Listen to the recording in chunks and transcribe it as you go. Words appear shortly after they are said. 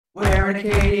Aaron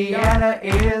Acadiana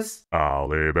is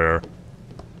Ollie Bear.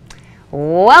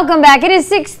 Welcome back. It is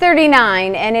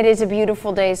 6:39 and it is a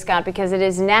beautiful day, Scott, because it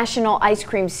is National Ice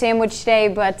Cream Sandwich Day,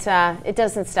 but it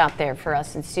doesn't stop there for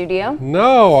us in studio.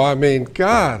 No, I mean,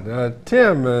 God,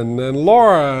 Tim and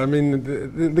Laura, I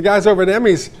mean, the guys over at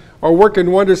Emmy's are working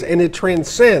wonders, and it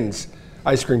transcends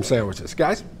ice cream sandwiches.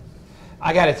 Guys?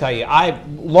 I got to tell you, I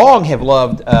long have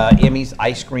loved Emmy's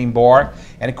Ice Cream Bar,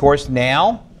 and of course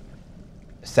now,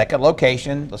 second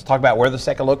location. Let's talk about where the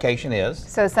second location is.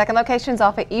 So second location's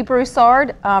off at E.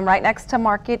 Broussard, right next to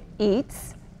Market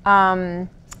Eats. And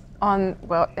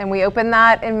we opened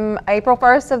that in April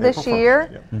 1st of this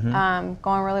year. Yep.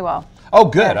 Going really well. Oh,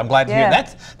 good. I'm glad to hear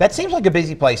that. That seems like a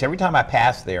busy place. Every time I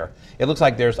pass there, it looks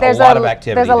like there's a lot of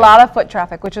activity. There's a lot of foot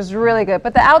traffic, which is really good.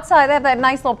 But the outside, they have that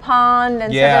nice little pond,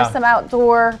 and so there's some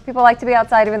outdoor. People like to be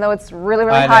outside, even though it's really,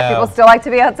 really hot. People still like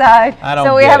to be outside.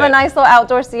 So we have a nice little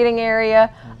outdoor seating area.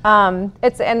 And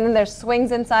then there's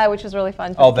swings inside, which is really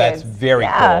fun for kids. That's very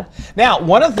cool. Now,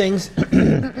 one of the things,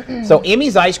 so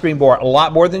Emmy's Ice Cream Bar, a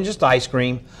lot more than just ice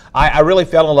cream. I really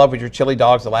fell in love with your chili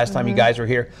dogs the last time you guys were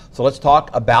here. So let's talk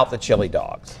about the chili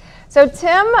dogs. So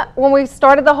Tim, when we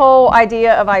started the whole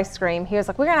idea of ice cream, he was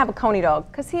like, we're going to have a coney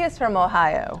dog, because he is from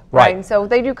Ohio. Right. And so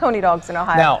they do coney dogs in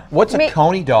Ohio. Now, what's a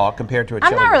coney dog compared to a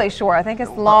chili dog? I'm not really sure. I think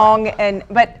it's long,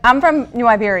 but I'm from New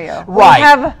Iberia. Right. We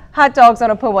have hot dogs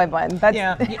on a po' boy bun.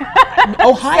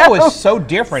 Ohio is so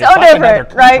different. So it's like different, another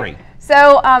country. right?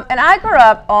 So, and I grew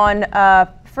up on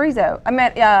Friezo.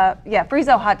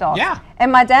 Friezo hot dogs. Yeah.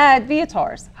 And my dad,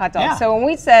 Viator's hot dogs. Yeah. So when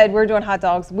we said we're doing hot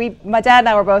dogs, my dad and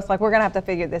I were both like, we're gonna have to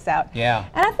figure this out. Yeah.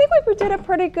 And I think we did a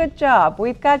pretty good job.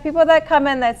 We've got people that come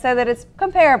in that say that it's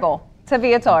comparable to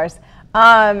Viator's,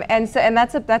 and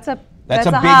that's a big deal. That's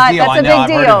a big deal. I've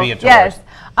heard of Viator's. Yes.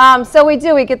 So we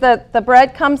do. We get the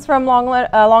bread comes from Long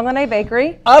Lenae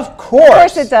Bakery. Of course. Of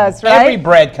course it does, right? Every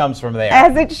bread comes from there.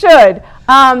 As it should.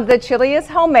 The chili is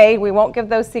homemade. We won't give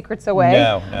those secrets away.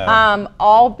 No.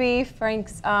 All beef,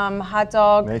 Frank's hot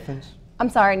dog.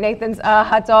 Nathan's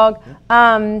hot dog.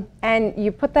 And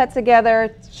you put that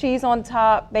together, cheese on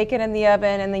top, bake it in the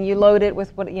oven, and then you load it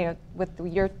with with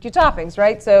your toppings,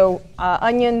 right? So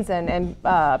onions and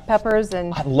peppers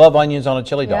and. I love onions on a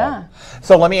chili dog. Yeah.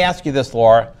 So let me ask you this,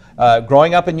 Laura.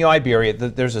 Growing up in New Iberia,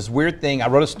 there's this weird thing. I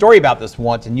wrote a story about this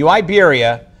once. In New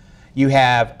Iberia, you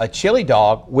have a chili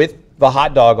dog with the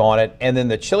hot dog on it, and then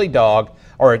the chili dog,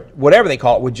 or whatever they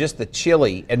call it, with just the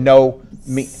chili and no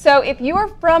meat. So if you are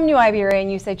from New Iberia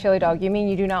and you say chili dog, you mean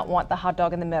you do not want the hot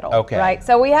dog in the middle, right?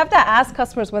 So we have to ask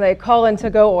customers when they call in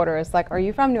to go order, it's like, are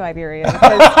you from New Iberia?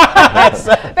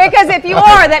 Because if you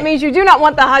are, that means you do not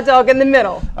want the hot dog in the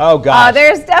middle. Oh, gosh.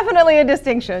 There's definitely a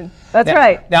distinction. That's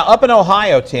right. Now, up in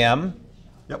Ohio, Tim,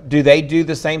 do they do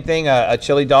the same thing, a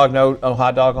chili dog, no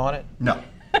hot dog on it? No.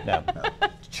 No.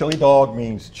 Chili dog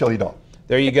means chili dog.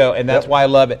 There you go, and that's why I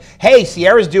love it. Hey,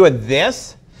 Sierra's doing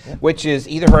this, which is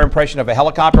either her impression of a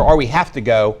helicopter or we have to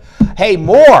go. Hey,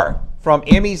 more from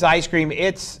Emmy's Ice Cream.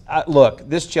 It's, look,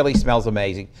 this chili smells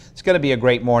amazing. It's going to be a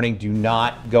great morning. Do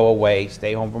not go away.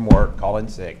 Stay home from work. Call in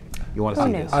sick. You want to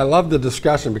see this? I love the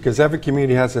discussion because every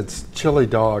community has its chili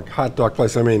dog, hot dog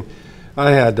place. I mean,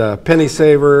 I had Penny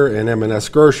Saver and M&S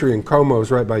Grocery and Como's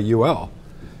right by UL.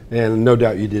 And no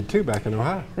doubt you did too back in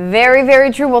Ohio. Very, very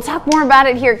true. We'll talk more about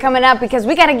it here coming up because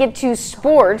we got to get to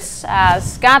sports.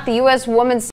 Scott, the U.S. women's